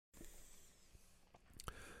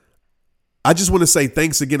I just want to say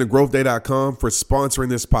thanks again to GrowthDay.com for sponsoring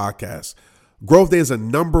this podcast. GrowthDay is a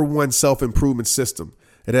 #1 self-improvement system.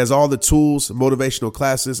 It has all the tools, motivational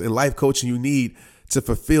classes, and life coaching you need to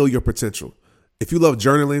fulfill your potential. If you love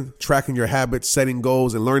journaling, tracking your habits, setting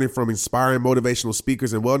goals, and learning from inspiring motivational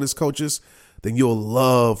speakers and wellness coaches, then you'll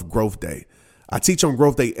love GrowthDay. I teach on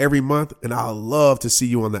GrowthDay every month, and I'd love to see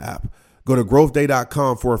you on the app. Go to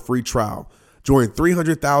GrowthDay.com for a free trial. Join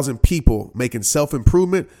 300,000 people making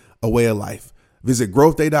self-improvement a way of life. Visit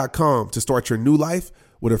GrowthDay.com to start your new life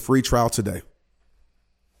with a free trial today.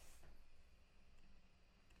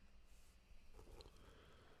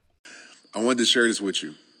 I wanted to share this with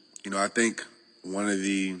you. I think one of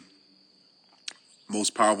the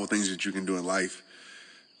most powerful things that you can do in life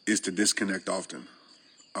is to disconnect often.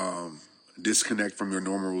 Disconnect from your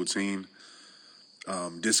normal routine.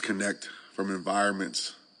 Disconnect from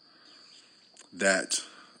environments that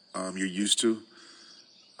you're used to.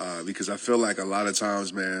 Because I feel like a lot of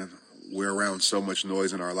times, man, we're around so much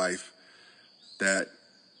noise in our life that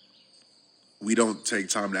we don't take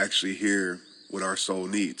time to actually hear what our soul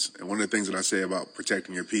needs. And one of the things that I say about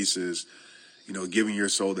protecting your peace is, giving your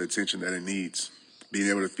soul the attention that it needs, being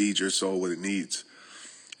able to feed your soul what it needs.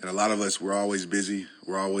 And a lot of us, we're always busy.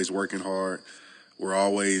 We're always working hard. We're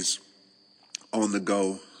always on the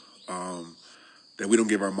go, that we don't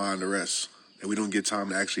give our mind a rest, that we don't get time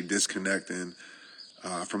to actually disconnect and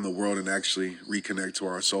from the world and actually reconnect to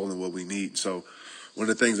our soul and what we need. So one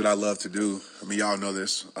of the things that I love to do, y'all know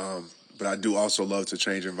this, but I do also love to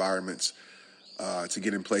change environments, to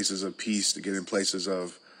get in places of peace, to get in places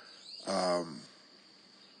of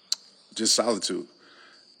just solitude.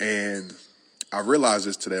 And I realized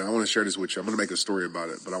this today. I want to share this with you. I'm going to make a story about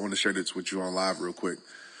it, but I want to share this with you on live real quick.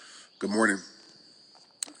 Good morning.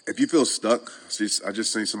 If you feel stuck, I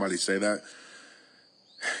just seen somebody say that.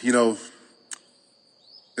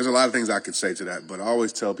 There's a lot of things I could say to that, but I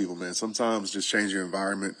always tell people, man, sometimes just change your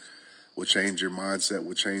environment will change your mindset,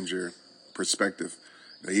 will change your perspective.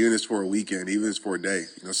 Even if it's for a weekend, even if it's for a day.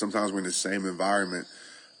 Sometimes we're in the same environment,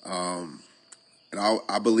 and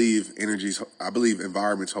I believe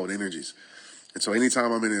environments hold energies. And so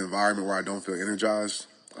anytime I'm in an environment where I don't feel energized,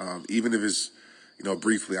 even if it's,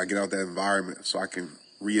 briefly, I get out that environment so I can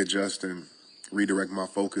readjust and redirect my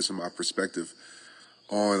focus and my perspective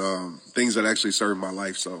on things that actually serve my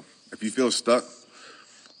life. So if you feel stuck,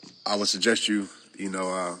 I would suggest you,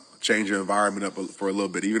 change your environment up for a little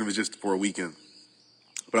bit, even if it's just for a weekend.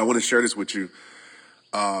 But I want to share this with you.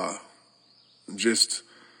 Just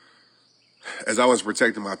as I was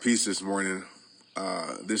protecting my peace this morning,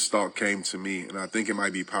 this thought came to me, and I think it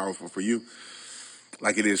might be powerful for you,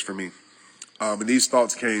 like it is for me. And these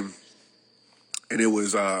thoughts came, and it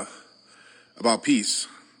was about peace.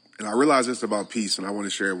 And I realized it's about peace, and I want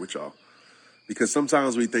to share it with y'all. Because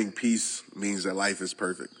sometimes we think peace means that life is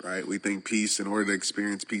perfect, right? We think peace, in order to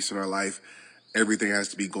experience peace in our life, everything has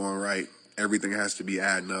to be going right. Everything has to be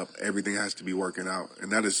adding up. Everything has to be working out.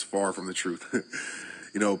 And that is far from the truth.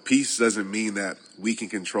 Peace doesn't mean that we can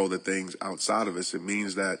control the things outside of us. It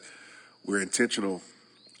means that we're intentional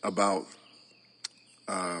about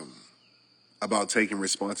taking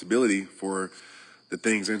responsibility for the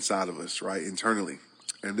things inside of us, right? Internally.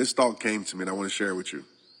 And this thought came to me, and I want to share it with you.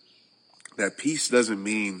 That peace doesn't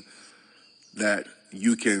mean that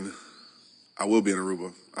you can, I will be in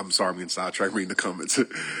Aruba. I'm sorry, I'm getting sidetracked reading the comments.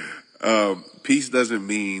 Peace doesn't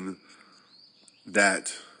mean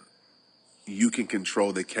that you can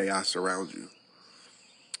control the chaos around you.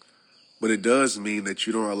 But it does mean that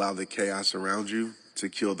you don't allow the chaos around you to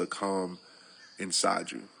kill the calm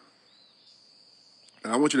inside you.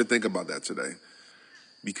 And I want you to think about that today,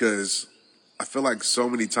 because I feel like so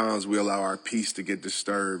many times we allow our peace to get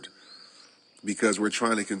disturbed because we're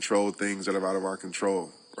trying to control things that are out of our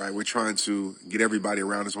control, right? We're trying to get everybody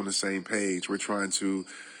around us on the same page. We're trying to,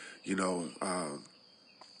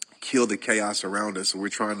 kill the chaos around us, and we're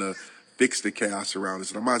trying to fix the chaos around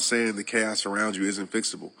us. And I'm not saying the chaos around you isn't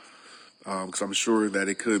fixable, because I'm sure that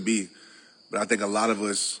it could be. But I think a lot of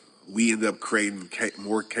us, we end up creating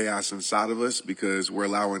more chaos inside of us because we're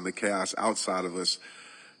allowing the chaos outside of us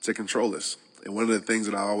to control us. And one of the things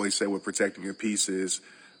that I always say with protecting your peace is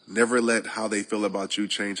never let how they feel about you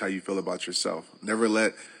change how you feel about yourself. Never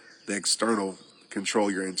let the external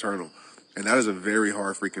control your internal. And that is a very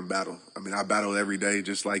hard freaking battle. I battle every day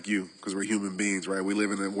just like you, because we're human beings, right? We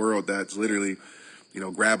live in a world that's literally,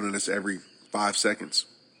 grabbing at us every 5 seconds.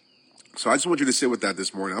 So I just want you to sit with that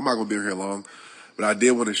this morning. I'm not going to be here long, but I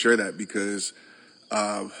did want to share that because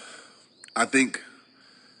I think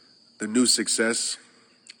the new success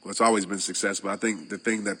Well, it's always been success, but I think the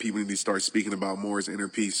thing that people need to start speaking about more is inner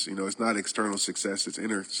peace. It's not external success, it's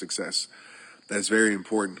inner success. That's very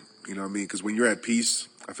important, you know what I mean? Because when you're at peace,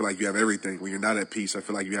 I feel like you have everything. When you're not at peace, I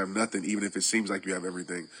feel like you have nothing, even if it seems like you have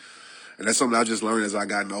everything. And that's something I just learned as I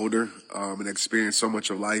gotten older and experienced so much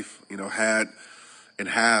of life, had and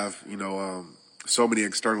have, so many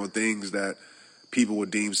external things that people would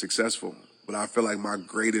deem successful. But I feel like my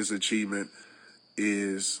greatest achievement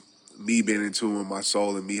is me being in tune with my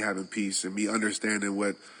soul and me having peace and me understanding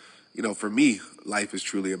what, for me, life is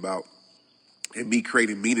truly about and me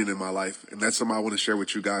creating meaning in my life. And that's something I want to share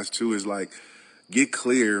with you guys too, is like, get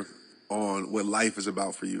clear on what life is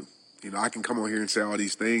about for you. I can come on here and say all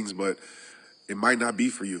these things, but it might not be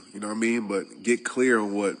for you. You know what I mean? But get clear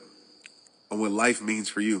on what life means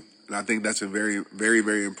for you. And I think that's a very, very,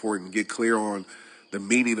 very important. Get clear on the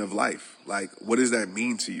meaning of life. Like, what does that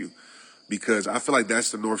mean to you? Because I feel like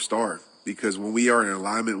that's the North Star. Because when we are in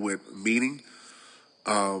alignment with meaning,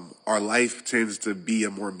 our life tends to be a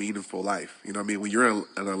more meaningful life. You know what I mean? When you're in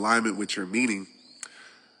alignment with your meaning,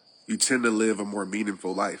 you tend to live a more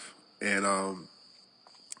meaningful life. And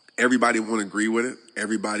everybody won't agree with it.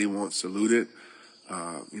 Everybody won't salute it.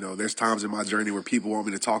 There's times in my journey where people want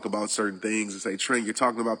me to talk about certain things and say, Trent, you're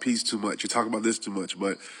talking about peace too much. You're talking about this too much.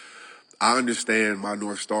 But I understand my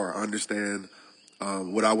North Star. I understand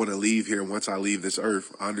what I want to leave here once I leave this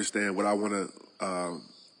earth. I understand what I want to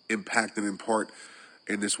impact and impart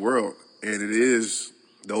in this world. And it is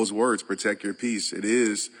those words, protect your peace. It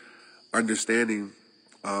is understanding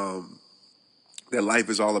that life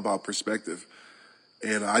is all about perspective.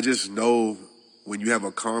 And I just know when you have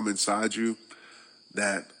a calm inside you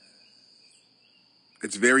that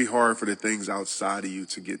it's very hard for the things outside of you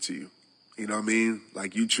to get to you. You know what I mean?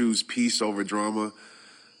 Like, you choose peace over drama.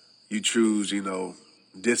 You choose,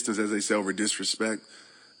 distance, as they say, over disrespect.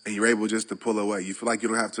 And you're able just to pull away. You feel like you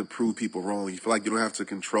don't have to prove people wrong. You feel like you don't have to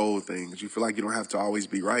control things. You feel like you don't have to always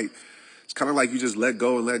be right. It's kind of like you just let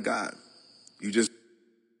go and let God.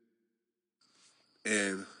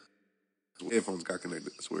 And headphones got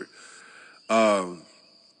connected. That's weird.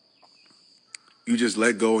 You just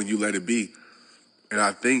let go and you let it be. And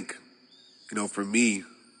I think, for me,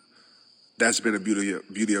 that's been a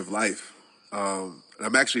beauty of life. And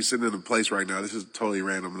I'm actually sitting in a place right now. This is totally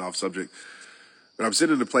random and off subject. But I'm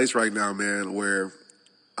sitting in a place right now, man, where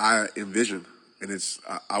I envision, and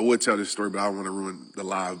I would tell this story, but I don't want to ruin the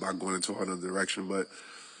live by going into another direction. But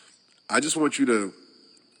I just want you to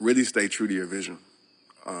really stay true to your vision.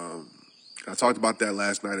 I talked about that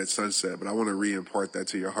last night at sunset, but I want to re-impart that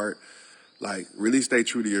to your heart. Like, really stay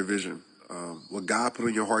true to your vision. What God put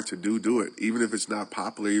in your heart to do it. Even if it's not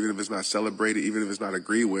popular, even if it's not celebrated, even if it's not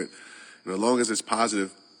agreed with. As long as it's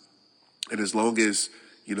positive, and as long as,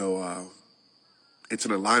 it's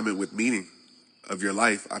in alignment with meaning of your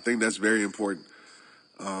life, I think that's very important.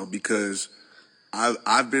 Because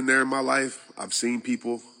I've been there in my life. I've seen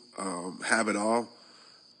people have it all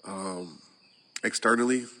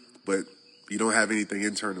externally, but you don't have anything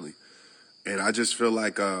internally. And I just feel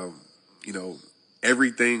like,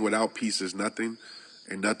 everything without peace is nothing,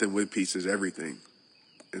 and nothing with peace is everything.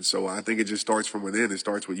 And so I think it just starts from within. It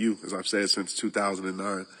starts with you, as I've said since 2009.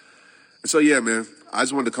 And so, yeah, man, I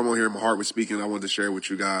just wanted to come on here and my heart was speaking. I wanted to share it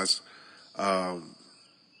with you guys. And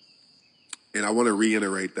I want to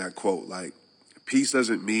reiterate that quote. Like, peace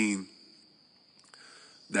doesn't mean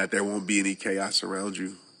that there won't be any chaos around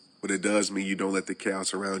you, but it does mean you don't let the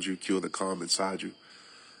chaos around you kill the calm inside you.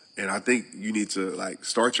 And I think you need to,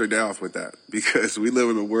 start your day off with that, because we live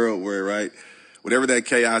in a world where, right, whatever that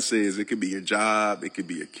chaos is, it could be your job, it could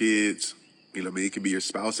be your kids, it could be your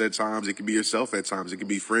spouse at times, it could be yourself at times, it could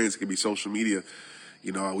be friends, it could be social media.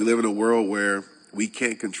 We live in a world where we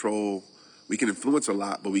can influence a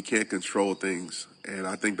lot, but we can't control things. And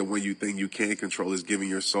I think the one thing you can control is giving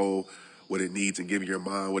your soul what it needs and giving your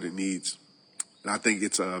mind what it needs. And I think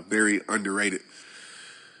it's a very underrated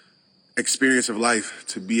experience of life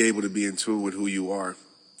to be able to be in tune with who you are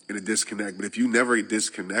in a disconnect. But if you never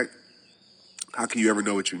disconnect, how can you ever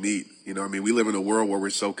know what you need? We live in a world where we're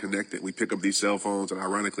so connected. We pick up these cell phones, and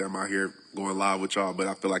ironically, I'm out here going live with y'all, but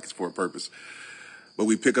I feel like it's for a purpose. But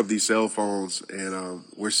we pick up these cell phones, and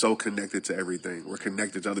we're so connected to everything. We're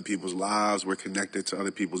connected to other people's lives. We're connected to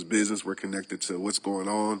other people's business. We're connected to what's going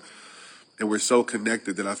on. And we're so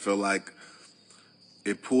connected that I feel like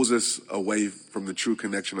it pulls us away from the true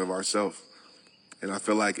connection of ourselves. And I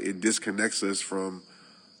feel like it disconnects us from,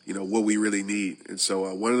 what we really need. And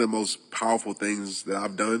so one of the most powerful things that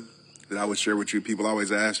I've done that I would share with you, people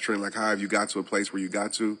always ask, Trent, how have you got to a place where you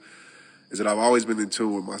got to, is that I've always been in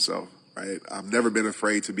tune with myself, right? I've never been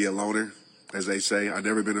afraid to be a loner, as they say. I've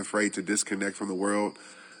never been afraid to disconnect from the world.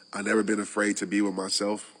 I've never been afraid to be with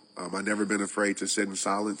myself. I've never been afraid to sit in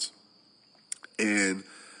silence. And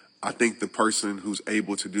I think the person who's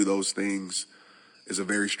able to do those things is a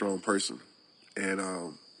very strong person. And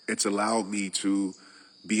it's allowed me to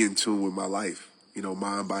be in tune with my life,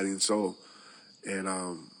 mind, body, and soul. And,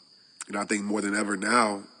 I think more than ever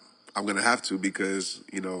now, I'm going to have to because,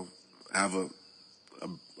 I have a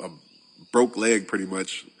broke leg pretty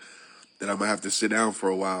much that I'm going to have to sit down for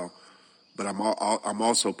a while. But I'm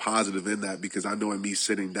also positive in that because I know in me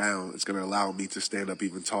sitting down, it's going to allow me to stand up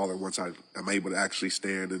even taller once I'm able to actually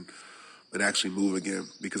stand and actually move again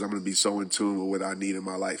because I'm going to be so in tune with what I need in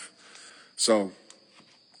my life. So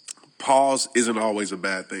pause isn't always a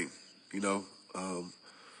bad thing,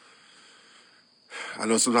 I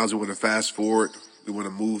know sometimes we want to fast forward, we want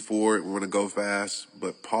to move forward, we want to go fast,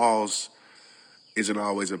 but pause isn't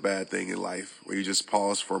always a bad thing in life, where you just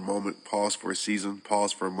pause for a moment, pause for a season,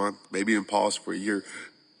 pause for a month, maybe even pause for a year,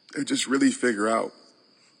 and just really figure out,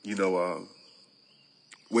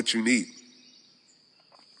 what you need.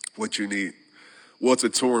 What you need. Well,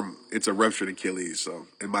 it's a ruptured Achilles, so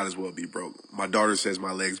it might as well be broke. My daughter says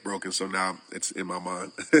my leg's broken, so now it's in my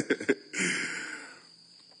mind.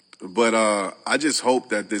 But I just hope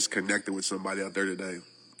that this connected with somebody out there today,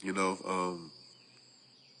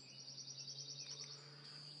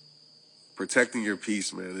 protecting your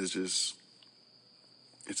peace, man, it's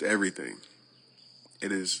everything.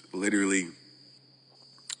 It is literally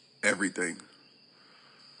everything.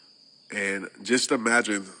 And just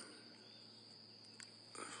imagine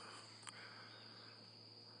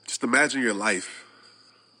your life.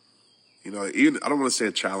 Even I don't want to say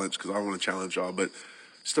a challenge because I don't want to challenge y'all, but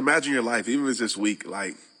just imagine your life, even if it's this week,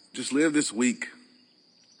 just live this week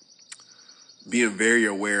being very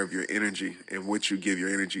aware of your energy and what you give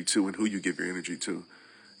your energy to and who you give your energy to.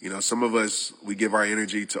 Some of us, we give our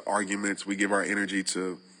energy to arguments. We give our energy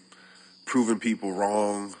to proving people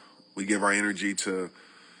wrong. We give our energy to,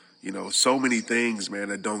 so many things, man,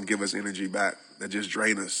 that don't give us energy back, that just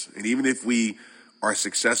drain us. And even if we are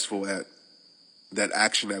successful at that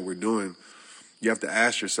action that we're doing, you have to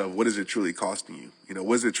ask yourself, what is it truly costing you?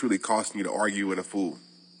 What is it truly costing you to argue with a fool?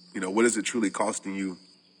 What is it truly costing you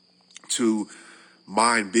to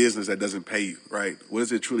mind business that doesn't pay you, right? What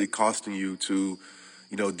is it truly costing you to,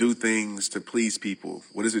 do things to please people?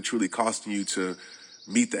 What is it truly costing you to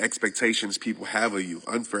meet the expectations people have of you,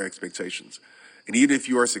 unfair expectations? And even if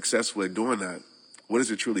you are successful at doing that, what is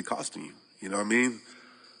it truly costing you? You know what I mean?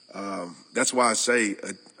 That's why I say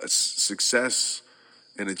a success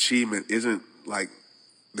and achievement isn't like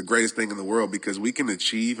the greatest thing in the world, because we can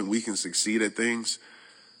achieve and we can succeed at things,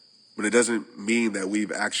 but it doesn't mean that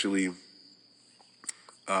we've actually,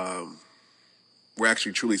 we're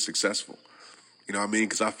actually truly successful. You know what I mean?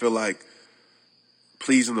 Because I feel like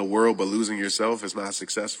pleasing the world but losing yourself is not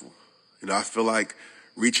successful. I feel like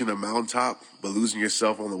reaching a mountaintop but losing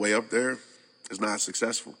yourself on the way up there is not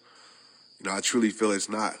successful. I truly feel it's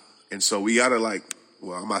not. And so we gotta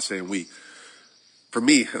I'm not saying we. For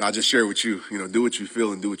me, and I'll just share with you, do what you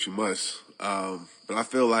feel and do what you must. But I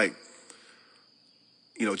feel like,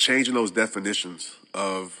 changing those definitions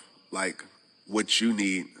of what you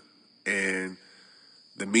need and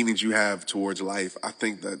the meanings you have towards life, I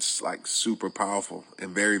think that's super powerful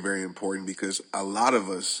and very, very important, because a lot of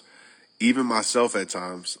us, even myself at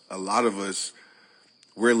times, a lot of us,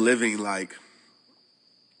 we're living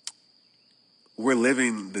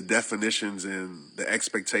the definitions and the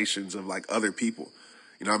expectations of other people.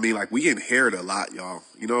 We inherit a lot, y'all.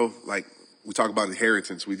 We talk about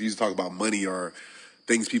inheritance. We used to talk about money or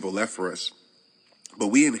things people left for us. But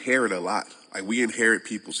we inherit a lot. We inherit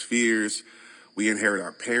people's fears. We inherit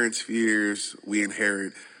our parents' fears. We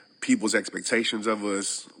inherit people's expectations of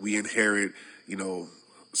us. We inherit,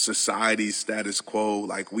 society's status quo.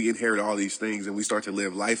 We inherit all these things, and we start to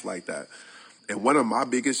live life like that. And one of my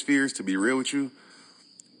biggest fears, to be real with you,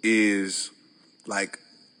 is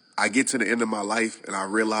I get to the end of my life and I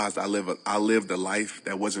realized I lived a life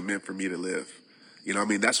that wasn't meant for me to live.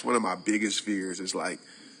 That's one of my biggest fears, is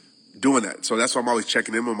doing that. So that's why I'm always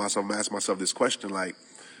checking in with myself and asking myself this question,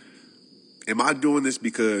 am I doing this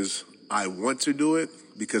because I want to do it,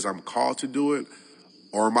 because I'm called to do it,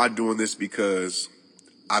 or am I doing this because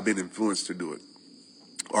I've been influenced to do it?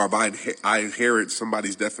 Or if I inherit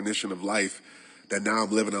somebody's definition of life, that now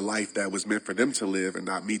I'm living a life that was meant for them to live and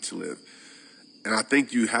not me to live. And I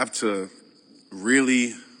think you have to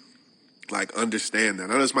really understand that.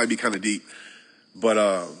 I know this might be kind of deep, but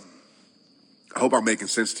I hope I'm making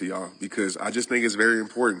sense to y'all, because I just think it's very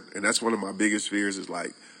important. And that's one of my biggest fears, is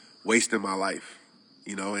wasting my life,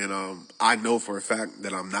 and I know for a fact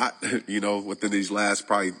that I'm not, within these last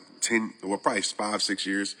probably probably 5-6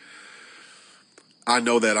 years, I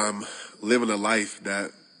know that I'm living a life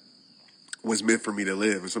that was meant for me to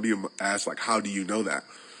live. And some people ask, like, how do you know that?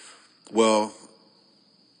 Well,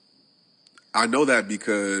 I know that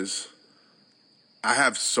because I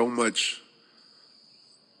have so much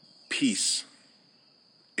peace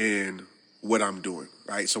in what I'm doing,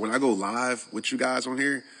 right? So when I go live with you guys on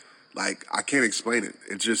here, like, I can't explain it.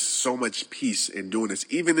 It's just so much peace in doing this.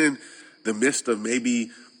 Even in the midst of maybe,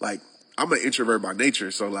 like, I'm an introvert by nature.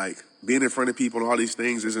 So, like, being in front of people and all these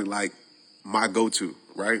things isn't, like, my go-to,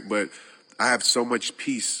 right? But I have so much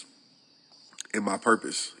peace in my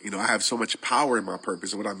purpose. You know, I have so much power in my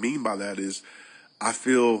purpose. And what I mean by that is I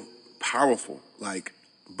feel powerful, like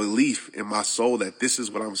belief in my soul that this is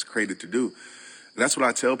what I was created to do. And that's what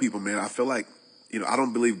I tell people, man. I feel like, you know, I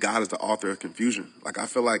don't believe God is the author of confusion. Like, I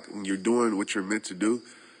feel like when you're doing what you're meant to do,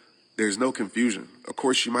 there's no confusion. Of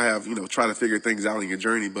course, you might have, you know, try to figure things out in your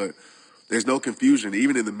journey, but there's no confusion.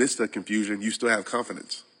 Even in the midst of confusion, you still have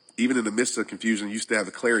confidence. Even in the midst of confusion, you still have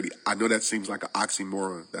the clarity. I know that seems like an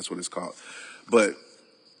oxymoron. That's what it's called. But,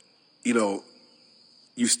 you know,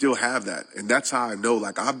 you still have that. And that's how I know,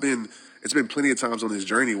 like, it's been plenty of times on this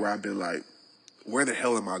journey where I've been like, where the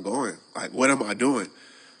hell am I going? Like, what am I doing?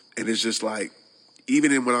 And it's just like,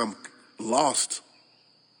 even when I'm lost,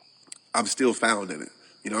 I'm still found in it.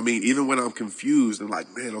 You know what I mean? Even when I'm confused and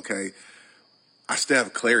like, man, okay, I still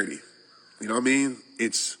have clarity. You know what I mean?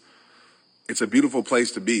 It's a beautiful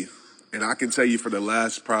place to be. And I can tell you for the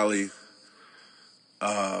last probably,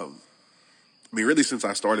 really since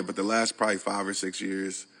I started, but the last probably 5 or 6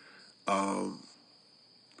 years,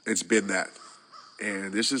 it's been that.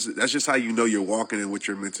 And that's just how you know you're walking in what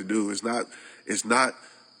you're meant to do. It's not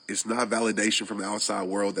validation from the outside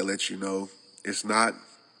world that lets you know. It's not,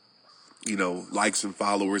 you know, likes and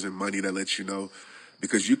followers and money that lets you know.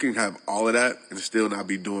 Because you can have all of that and still not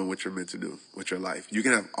be doing what you're meant to do with your life. You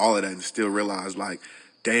can have all of that and still realize, like,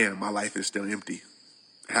 damn, my life is still empty.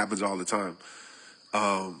 It happens all the time.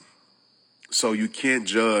 So you can't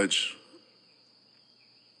judge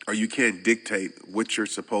or you can't dictate what you're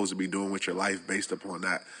supposed to be doing with your life based upon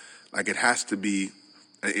that. Like, it has to be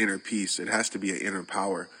an inner peace. It has to be an inner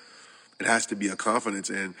power. It has to be a confidence.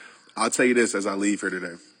 And I'll tell you this as I leave here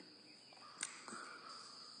today.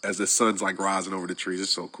 As the sun's like rising over the trees, it's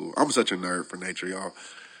so cool. I'm such a nerd for nature, y'all,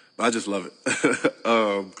 but I just love it.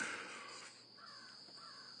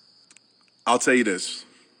 I'll tell you this,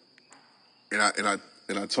 and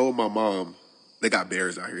I told my mom, they got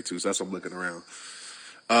bears out here too, so that's why I'm looking around.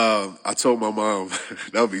 I told my mom,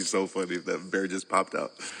 that would be so funny if that bear just popped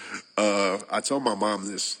out. I told my mom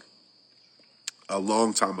this a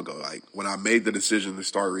long time ago, like when I made the decision to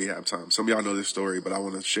start rehab time. Some of y'all know this story, but I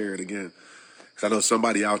want to share it again. Because I know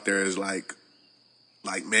somebody out there is like,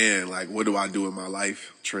 man, like, what do I do in my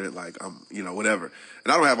life, Trent? Like, I'm, you know, whatever.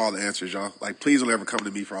 And I don't have all the answers, y'all. Like, please don't ever come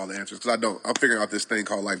to me for all the answers, because I don't. I'm figuring out this thing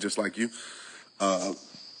called life just like you,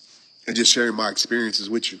 and just sharing my experiences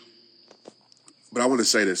with you. But I want to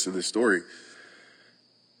say this in this story.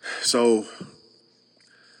 So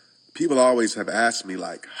people always have asked me,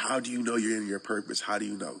 like, how do you know you're in your purpose? How do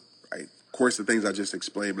you know, right? Of course, the things I just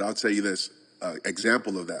explained, but I'll tell you this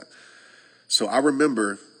example of that. So I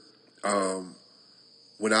remember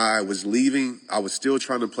when I was leaving, I was still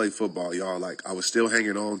trying to play football, y'all. Like, I was still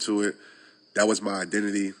hanging on to it. That was my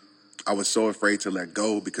identity. I was so afraid to let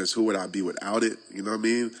go because who would I be without it? You know what I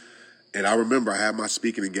mean? And I remember I had my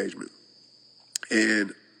speaking engagement.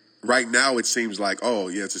 And right now it seems like, oh,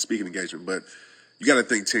 yeah, it's a speaking engagement. But you got to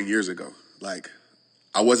think 10 years ago. Like,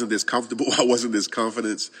 I wasn't this comfortable. I wasn't this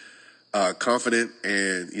confident.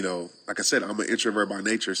 And, you know, like I said, I'm an introvert by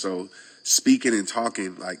nature. So speaking and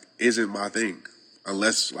talking, like, isn't my thing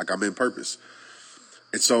unless, like, I'm in purpose.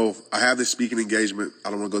 And so I have this speaking engagement.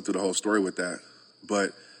 I don't want to go through the whole story with that,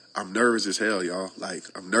 but I'm nervous as hell, y'all. Like,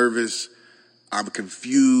 I'm nervous. I'm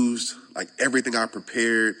confused. Like, everything I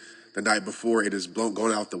prepared the night before, it is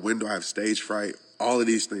going out the window. I have stage fright, all of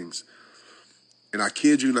these things. And I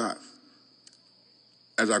kid you not,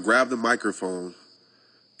 as I grabbed the microphone,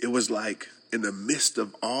 it was like in the midst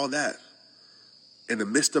of all that, in the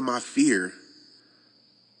midst of my fear,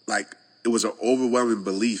 like, it was an overwhelming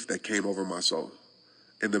belief that came over my soul.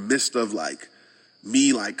 In the midst of, like,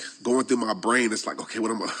 me, like, going through my brain, it's like, okay,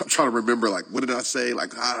 I'm trying to remember, like, what did I say?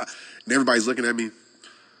 Like, and everybody's looking at me.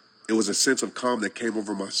 It was a sense of calm that came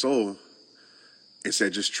over my soul and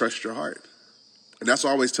said, just trust your heart. And that's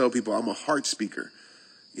what I always tell people. I'm a heart speaker.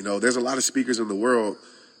 You know, there's a lot of speakers in the world,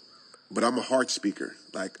 but I'm a heart speaker.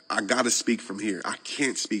 Like, I got to speak from here. I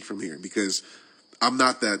can't speak from here because I'm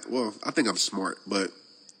not that, well, I think I'm smart, but,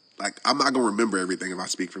 like, I'm not going to remember everything if I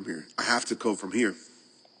speak from here. I have to go from here.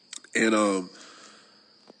 And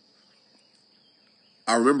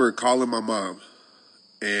I remember calling my mom,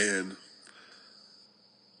 and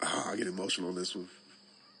I get emotional on this one.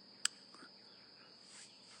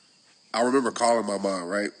 I remember calling my mom,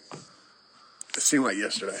 right? It seemed like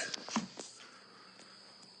yesterday.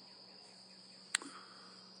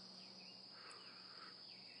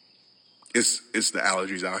 It's the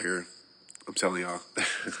allergies out here. I'm telling y'all.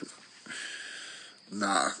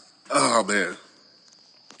 Nah. Oh, man.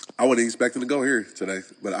 I wasn't expecting to go here today,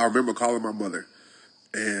 but I remember calling my mother,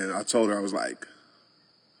 and I told her, I was like,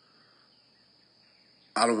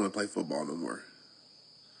 I don't want to play football no more.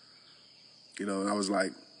 And I was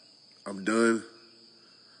like, I'm done.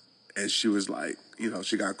 And she was like,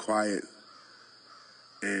 she got quiet,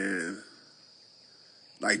 and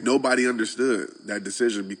like nobody understood that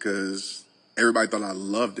decision because everybody thought I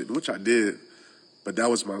loved it, which I did, but that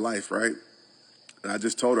was my life, right? And I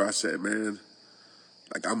just told her, I said, man,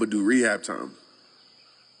 like I'm going to do rehab time.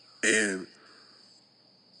 And,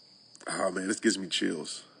 oh man, this gives me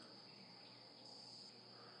chills.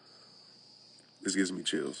 This gives me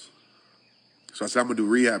chills. So I said, I'm going to do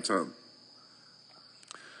rehab time.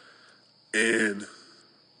 And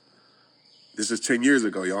this is 10 years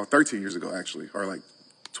ago, y'all. 13 years ago, actually, or like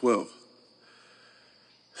 12.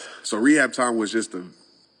 So rehab time was just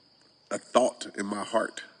a thought in my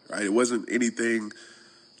heart, right? It wasn't anything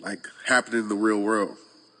like happening in the real world.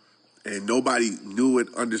 And nobody knew it,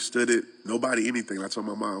 understood it, nobody anything. I told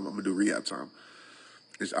my mom, I'm going to do rehab time.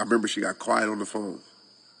 And I remember she got quiet on the phone.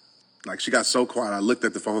 Like, she got so quiet, I looked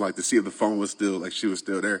at the phone, like, to see if the phone was still, like, she was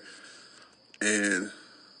still there. And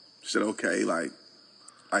she said, okay, like,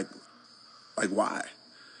 why?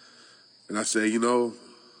 And I said,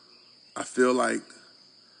 I feel like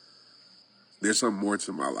there's something more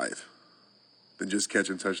to my life than just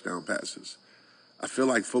catching touchdown passes. I feel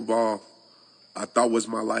like football, I thought was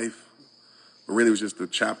my life, but really was just a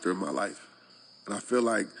chapter of my life. And I feel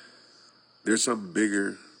like there's something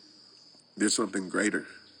bigger, there's something greater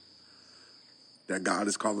that God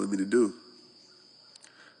is calling me to do.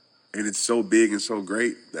 And it's so big and so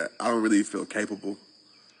great that I don't really feel capable.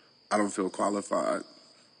 I don't feel qualified.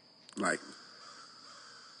 Like,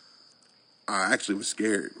 I actually was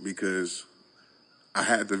scared because I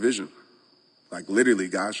had the vision. Like, literally,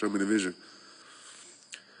 God showed me the vision.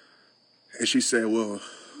 And she said, well,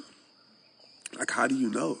 like, how do you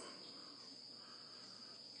know?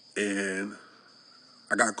 And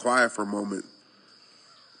I got quiet for a moment,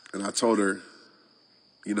 and I told her,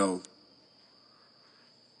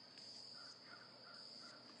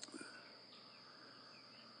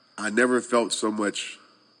 I never felt so much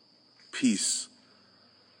peace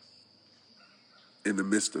in the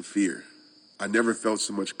midst of fear. I never felt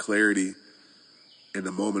so much clarity in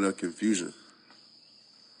the moment of confusion.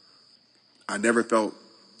 I never felt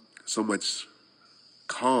so much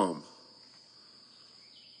calm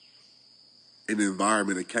in the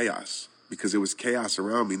environment of chaos, because it was chaos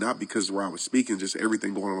around me, not because where I was speaking, just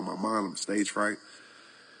everything going on in my mind, on the stage fright.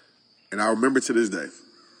 And I remember to this day,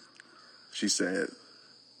 she said,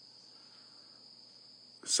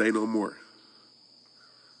 say no more.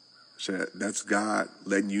 She said, that's God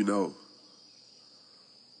letting you know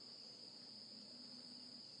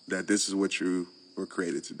that this is what you were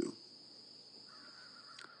created to do.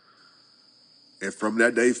 And from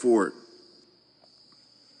that day forward,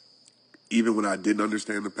 even when I didn't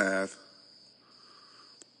understand the path,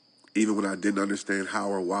 even when I didn't understand how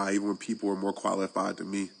or why, even when people were more qualified than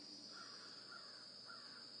me,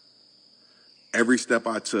 every step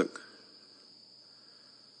I took,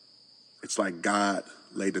 it's like God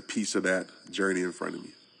laid a piece of that journey in front of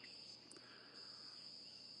me.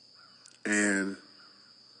 And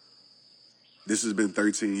this has been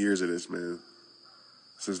 13 years of this, man,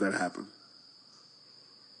 since that happened.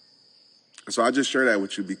 So I just share that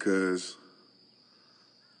with you because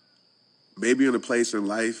maybe you're in a place in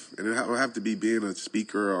life, and it don't have to be being a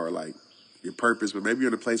speaker or like your purpose, but maybe you're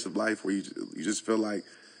in a place of life where you just feel like,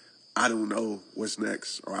 I don't know what's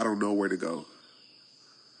next, or I don't know where to go.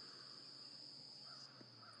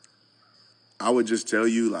 I would just tell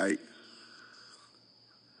you, like,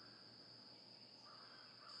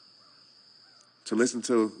 to listen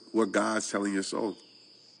to what God's telling your soul.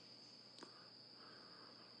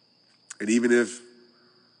 And even if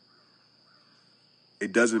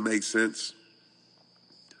it doesn't make sense,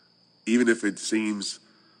 even if it seems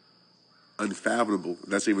unfathomable,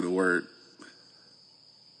 that's even a word,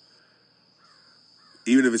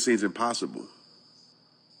 even if it seems impossible,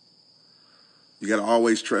 you got to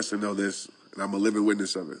always trust and know this, and I'm a living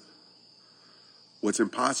witness of it. What's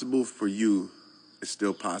impossible for you is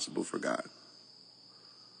still possible for God.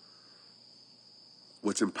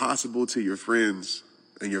 what's impossible to your friends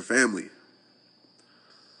and your family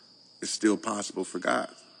is still possible for God.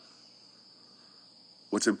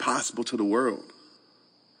 What's impossible to the world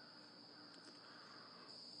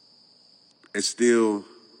is still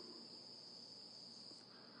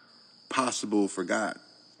possible for God.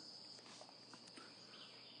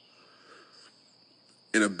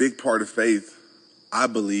 And a big part of faith, I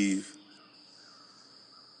believe,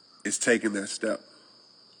 is taking that step.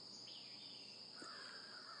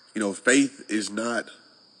 You know, faith is not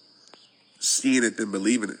seeing it then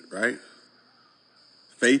believing it, right?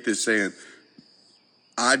 Faith is saying,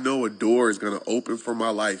 I know a door is going to open for my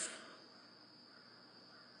life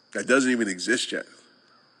that doesn't even exist yet.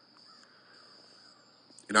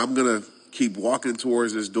 And I'm going to keep walking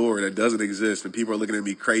towards this door that doesn't exist. And people are looking at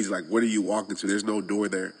me crazy, like, what are you walking to? There's no door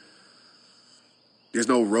there. There's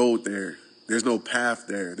no road there. There's no path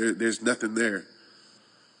there. There's nothing there.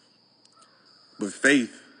 But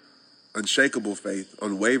faith, unshakable faith,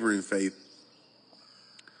 unwavering faith,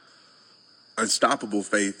 unstoppable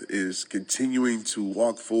faith is continuing to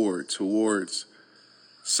walk forward towards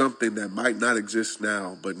something that might not exist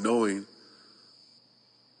now, but knowing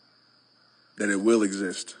that it will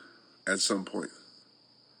exist at some point.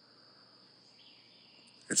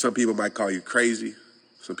 And some people might call you crazy.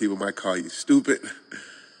 Some people might call you stupid.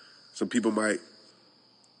 Some people might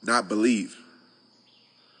not believe.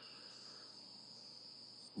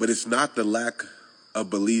 But it's not the lack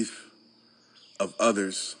of belief of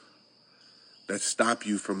others that stop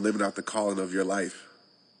you from living out the calling of your life.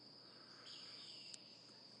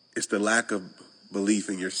 It's the lack of belief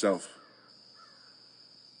in yourself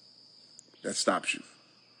that stops you.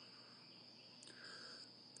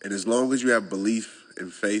 And as long as you have belief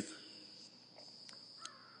and faith,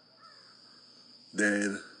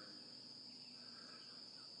 then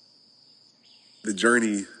the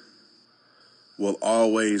journey will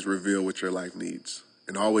always reveal what your life needs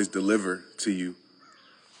and always deliver to you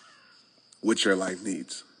what your life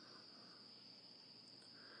needs.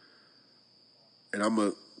 And I'm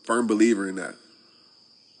a firm believer in that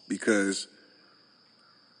because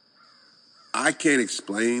I can't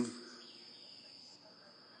explain.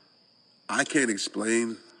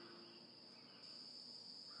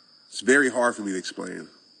 It's very hard for me to explain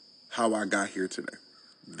how I got here today.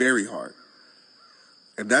 Very hard.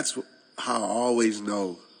 And that's how I always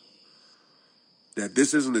know that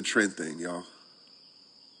this isn't a Trent thing, y'all.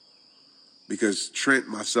 Because Trent,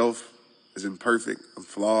 myself, is imperfect. I'm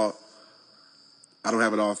flawed. I don't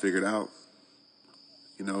have it all figured out.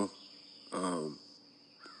 You know?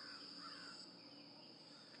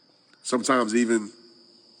 Sometimes even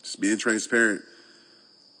just being transparent,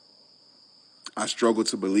 I struggle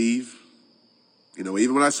to believe. You know,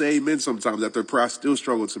 even when I say amen sometimes after prayer, I still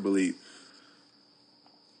struggle to believe.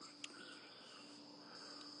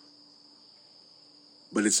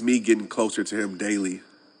 But it's me getting closer to him daily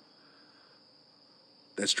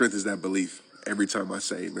that strengthens that belief every time I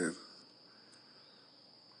say amen.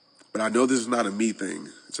 But I know this is not a me thing.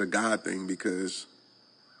 It's a God thing because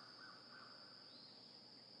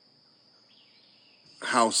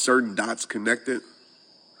how certain dots connected,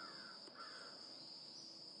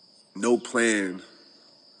 no plan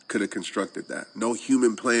could have constructed that. No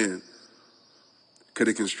human plan could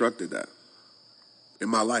have constructed that in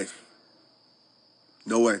my life.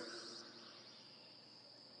 No way.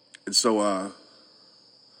 And so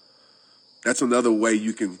that's another way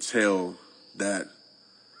you can tell that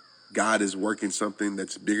God is working something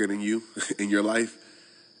that's bigger than you in your life,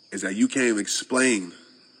 is that you can't even explain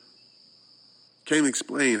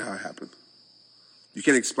how it happened. You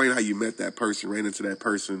can't explain how you met that person, ran into that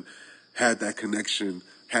person, had that connection,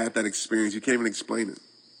 had that experience. You can't even explain it.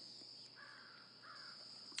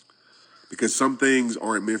 Because some things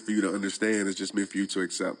aren't meant for you to understand. It's just meant for you to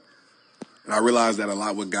accept. And I realize that a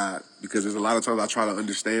lot with God, because there's a lot of times I try to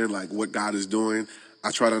understand like what God is doing.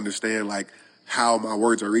 I try to understand like how my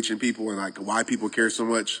words are reaching people and like why people care so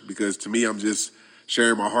much. Because to me, I'm just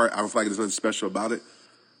sharing my heart. I don't feel like there's nothing special about it.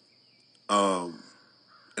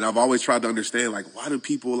 And I've always tried to understand like, why do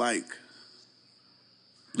people like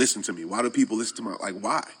listen to me? Why do people listen to like,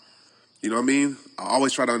 why? You know what I mean? I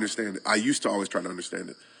always try to understand it. I used to always try to understand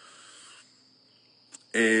it.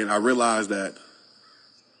 And I realized that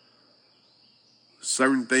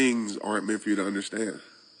certain things aren't meant for you to understand.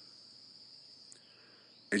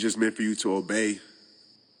 It's just meant for you to obey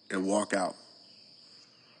and walk out.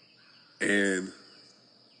 And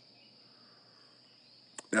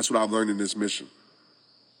that's what I've learned in this mission.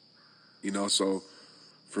 You know, so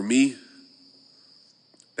for me,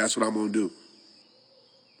 that's what I'm going to do.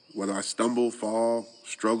 Whether I stumble, fall,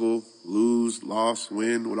 struggle, lose, loss,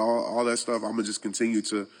 win, with all that stuff, I'm going to just continue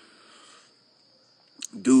to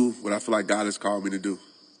do what I feel like God has called me to do.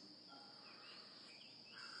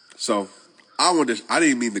 So I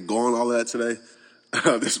didn't mean to go on all of that today.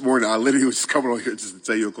 This morning, I literally was just coming on here just to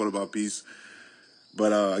tell you a quote about peace.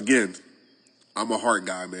 But again, I'm a heart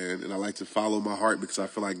guy, man, and I like to follow my heart because I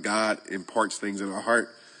feel like God imparts things in our heart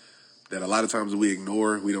that a lot of times we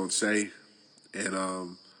ignore, we don't say.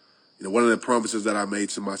 And, one of the promises that I made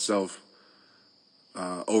to myself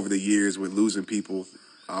over the years with losing people,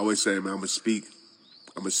 I always say, man, I'm going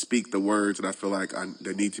to speak the words that I feel like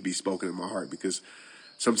that need to be spoken in my heart, because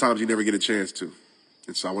sometimes you never get a chance to.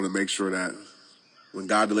 And so I want to make sure that when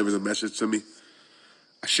God delivers a message to me,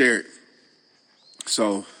 I share it.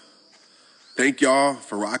 So thank y'all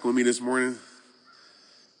for rocking with me this morning.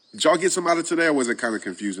 Did y'all get some out of today, or was it kind of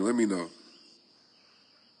confusing? Let me know.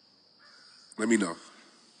 Let me know.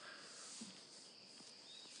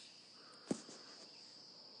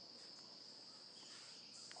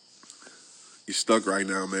 You're stuck right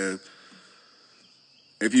now, man.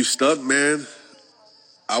 If you stuck, man,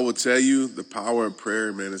 I will tell you the power of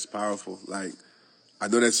prayer, man, is powerful. Like, I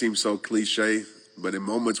know that seems so cliche, but in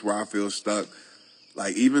moments where I feel stuck,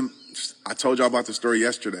 like I told y'all about the story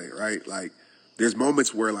yesterday, right? Like, there's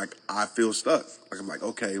moments where like I feel stuck. Like, I'm like,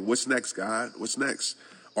 okay, what's next, God? What's next?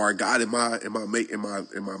 Or God, am I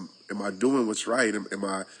doing what's right?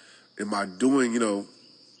 Am I doing,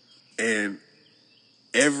 and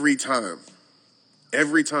every time,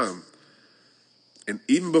 and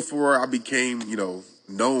even before I became,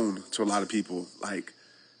 known to a lot of people, like,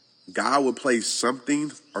 God would place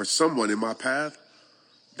something or someone in my path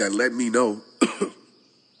that let me know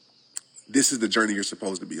this is the journey you're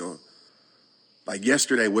supposed to be on. Like,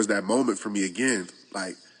 yesterday was that moment for me again.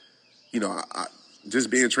 Like, I just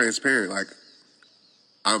being transparent. Like,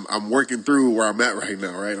 I'm working through where I'm at right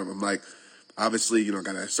now, right? I'm like, obviously, got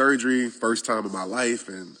that surgery, first time in my life,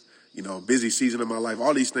 and, busy season of my life,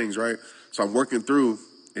 all these things, right? So I'm working through,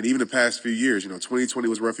 and even the past few years, 2020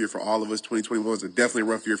 was a rough year for all of us. 2021 was definitely a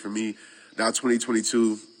rough year for me. Now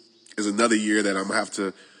 2022 is another year that I'm going to have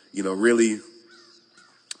to, really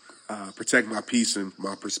protect my peace and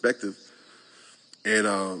my perspective. And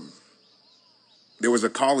there was a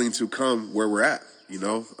calling to come where we're at,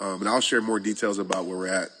 and I'll share more details about where we're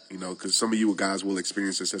at, because some of you guys will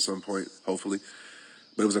experience this at some point, hopefully.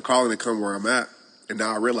 But it was a calling to come where I'm at, and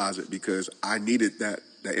now I realize it because I needed that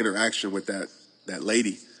interaction with that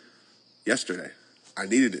lady yesterday. I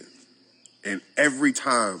needed it. And every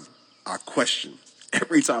time I question,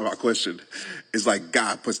 it's like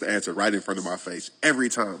God puts the answer right in front of my face every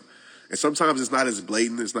time. And sometimes it's not as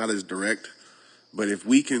blatant, it's not as direct, but if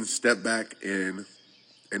we can step back and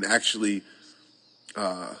actually,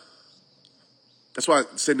 that's why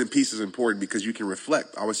sitting in peace is important, because you can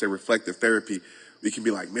reflect. I always say reflective therapy. We can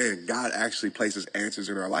be like, man, God actually places answers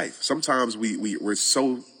in our life. Sometimes we're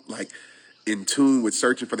so like in tune with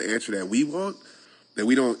searching for the answer that we want that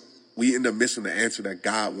we end up missing the answer that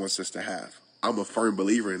God wants us to have. I'm a firm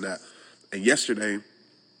believer in that. And yesterday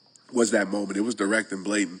was that moment. It was direct and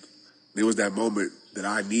blatant. It was that moment that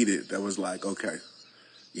I needed that was like, okay,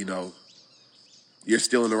 you're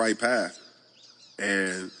still in the right path.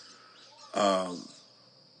 And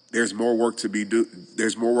there's more work to be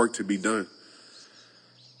done.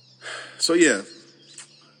 So yeah,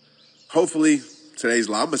 hopefully today's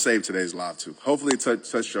live, I'm going to save today's live too. Hopefully it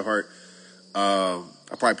touched your heart. I'll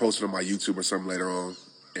probably post it on my YouTube or something later on.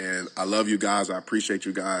 And I love you guys. I appreciate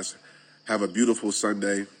you guys. Have a beautiful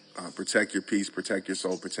Sunday. Protect your peace, protect your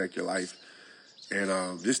soul, protect your life.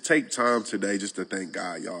 And just take time today just to thank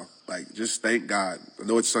God, y'all. Like, just thank God. I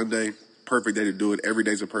know it's Sunday, perfect day to do it. Every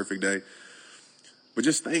day's a perfect day. But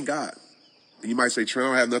just thank God. And you might say, Trent, I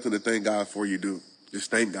don't have nothing to thank God for. You do.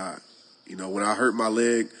 Just thank God. When I hurt my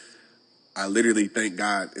leg, I literally thanked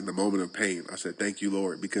God in the moment of pain. I said, thank you,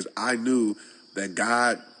 Lord, because I knew that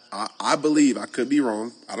God, I believe, I could be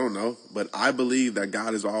wrong, I don't know, but I believe that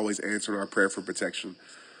God is always answering our prayer for protection.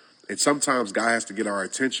 And sometimes God has to get our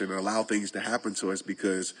attention and allow things to happen to us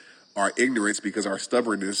because our ignorance, because our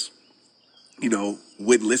stubbornness, wouldn't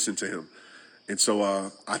listen to him. And so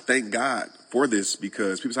I thank God for this,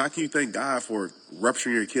 because people say, how can you thank God for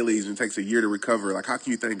rupturing your Achilles and it takes a year to recover? Like, how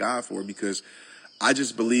can you thank God for it? Because I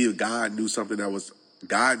just believe God knew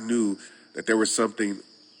that there was something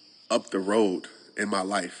up the road in my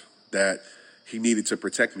life that he needed to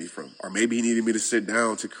protect me from. Or maybe he needed me to sit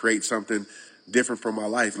down to create something different for my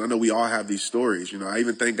life. And I know we all have these stories. I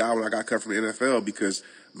even thank God when I got cut from the NFL, because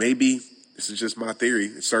maybe, this is just my theory,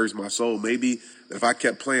 it serves my soul, maybe if I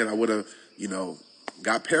kept playing, I would have,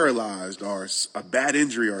 got paralyzed, or a bad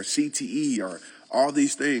injury, or CTE, or all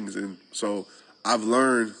these things. And so I've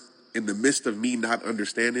learned, in the midst of me not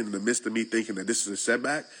understanding, in the midst of me thinking that this is a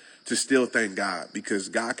setback, to still thank God, because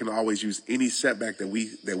God can always use any setback that we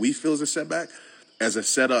feel is a setback as a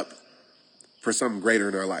setup for something greater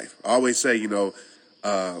in our life. I always say,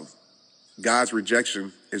 God's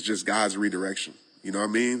rejection is just God's redirection. You know what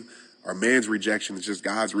I mean? Or man's rejection is just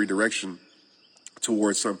God's redirection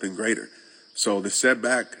towards something greater. So the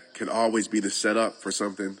setback can always be the setup for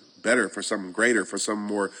something better, for something greater, for something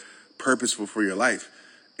more purposeful for your life.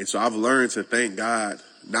 And so I've learned to thank God,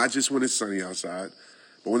 not just when it's sunny outside,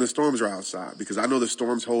 but when the storms are outside, because I know the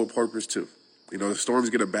storms hold purpose too. The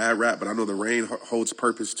storms get a bad rap, but I know the rain holds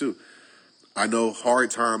purpose too. I know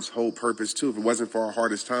hard times hold purpose too. If it wasn't for our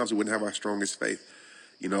hardest times, we wouldn't have our strongest faith.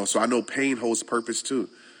 So I know pain holds purpose too.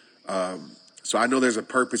 So I know there's a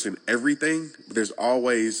purpose in everything, but there's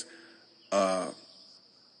always a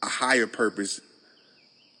higher purpose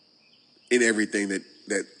in everything that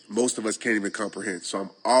most of us can't even comprehend. So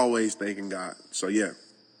I'm always thanking God. So yeah,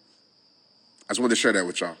 I just wanted to share that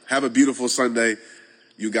with y'all. Have a beautiful Sunday,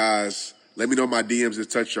 you guys. Let me know my DMs that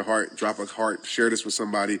touch your heart. Drop a heart. Share this with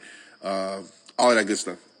somebody. All of that good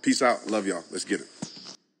stuff. Peace out. Love y'all. Let's get it.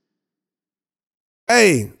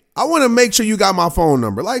 Hey, I want to make sure you got my phone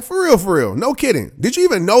number. Like, for real. No kidding. Did you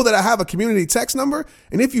even know that I have a community text number?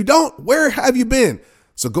 And if you don't, where have you been?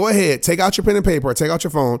 So go ahead, take out your pen and paper, or take out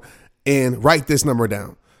your phone and write this number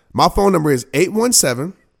down. My phone number is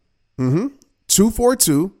 817-242,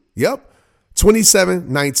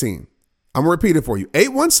 2719. I'm going to repeat it for you.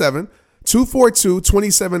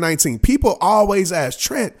 817-242-2719. People always ask,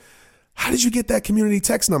 Trent, how did you get that community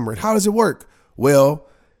text number? And how does it work? Well,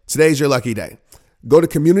 today's your lucky day. Go to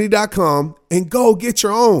community.com and go get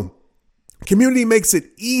your own. Community makes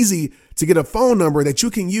it easy to get a phone number that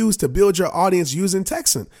you can use to build your audience using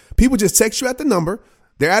texting. People just text you at the number,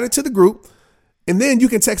 they're added to the group, and then you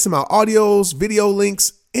can text them out audios, video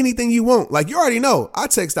links, anything you want. Like, you already know, I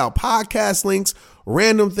text out podcast links,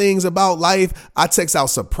 random things about life. I text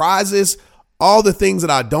out surprises, all the things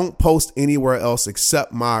that I don't post anywhere else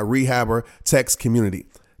except my Rehabber text community.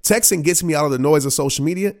 Texting gets me out of the noise of social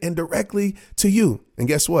media and directly to you. And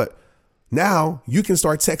guess what? Now you can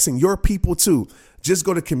start texting your people too. Just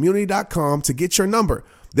go to community.com to get your number.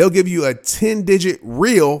 They'll give you a 10-digit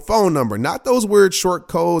real phone number, not those weird short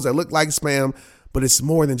codes that look like spam, but it's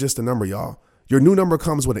more than just a number, y'all. Your new number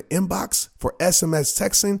comes with an inbox for SMS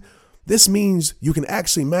texting. This means you can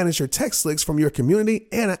actually manage your text links from your community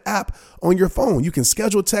and an app on your phone. You can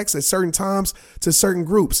schedule texts at certain times to certain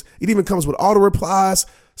groups. It even comes with auto replies.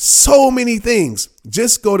 So many things.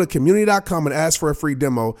 Just go to community.com and ask for a free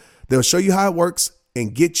demo. They'll show you how it works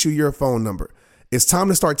and get you your phone number. It's time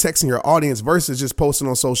to start texting your audience versus just posting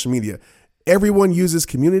on social media. Everyone uses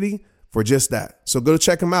Community for just that. So go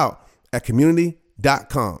check them out at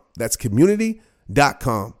community.com. That's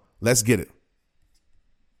community.com. Let's get it.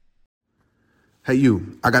 Hey,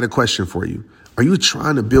 you, I got a question for you. Are you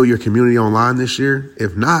trying to build your community online this year?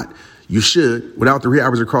 If not, you should. Without the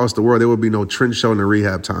rehabbers across the world, there would be no trend show in the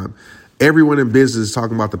rehab time. Everyone in business is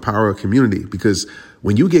talking about the power of community, because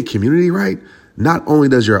when you get community right, not only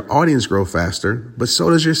does your audience grow faster, but so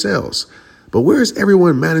does your sales. But where is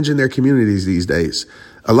everyone managing their communities these days?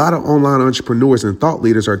 A lot of online entrepreneurs and thought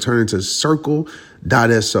leaders are turning to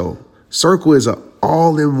Circle.so. Circle is an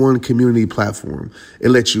all-in-one community platform. It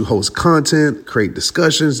lets you host content, create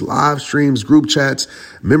discussions, live streams, group chats,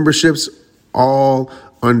 memberships, all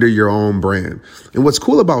under your own brand. And what's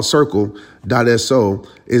cool about Circle.so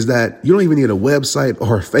is that you don't even need a website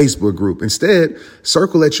or a Facebook group. Instead,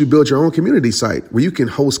 Circle lets you build your own community site where you can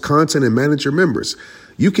host content and manage your members.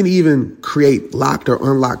 You can even create locked or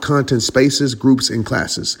unlocked content spaces, groups, and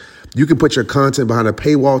classes. You can put your content behind a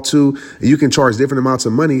paywall too, and you can charge different amounts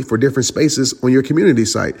of money for different spaces on your community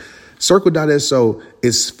site. Circle.so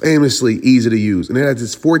is famously easy to use, and it has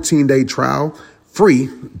this 14-day trial free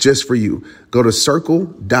just for you. Go to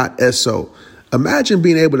Circle.so. Imagine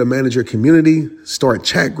being able to manage your community, start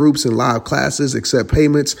chat groups and live classes, accept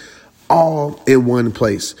payments, all in one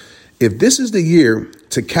place. If this is the year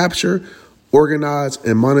to organize,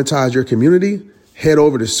 and monetize your community, head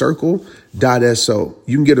over to Circle.so.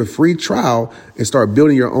 You can get a free trial and start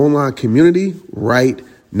building your online community right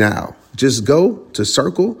now. Just go to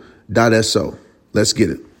Circle.so. Let's get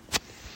it.